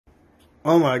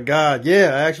Oh my God,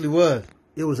 yeah, I actually was.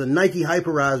 It was a Nike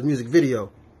Hyperize music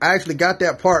video. I actually got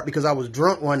that part because I was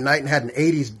drunk one night and had an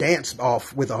 80s dance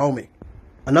off with a homie.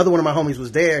 Another one of my homies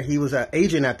was there. He was an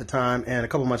agent at the time, and a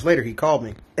couple months later he called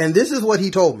me. And this is what he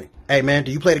told me. Hey man,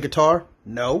 do you play the guitar?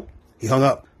 No. He hung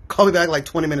up. Called me back like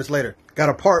 20 minutes later. Got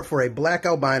a part for a black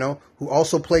albino who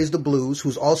also plays the blues,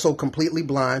 who's also completely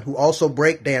blind, who also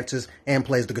break dances and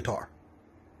plays the guitar.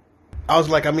 I was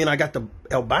like, I got the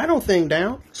albino thing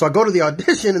down. So I go to the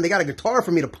audition and they got a guitar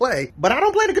for me to play, but I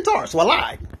don't play the guitar, so I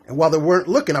lied. And while they weren't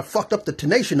looking, I fucked up the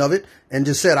tonation of it and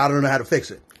just said, I don't know how to fix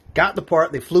it. Got the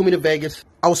part, they flew me to Vegas.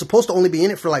 I was supposed to only be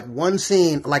in it for like one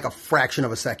scene, like a fraction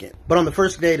of a second. But on the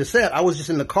first day of the set, I was just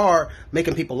in the car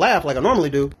making people laugh like I normally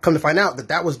do. Come to find out that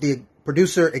that was the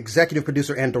producer, executive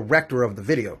producer, and director of the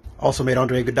video. Also made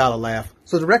Andre Iguodala laugh.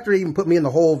 So the director even put me in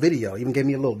the whole video, even gave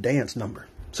me a little dance number.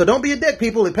 So don't be a dick,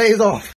 people, it pays off.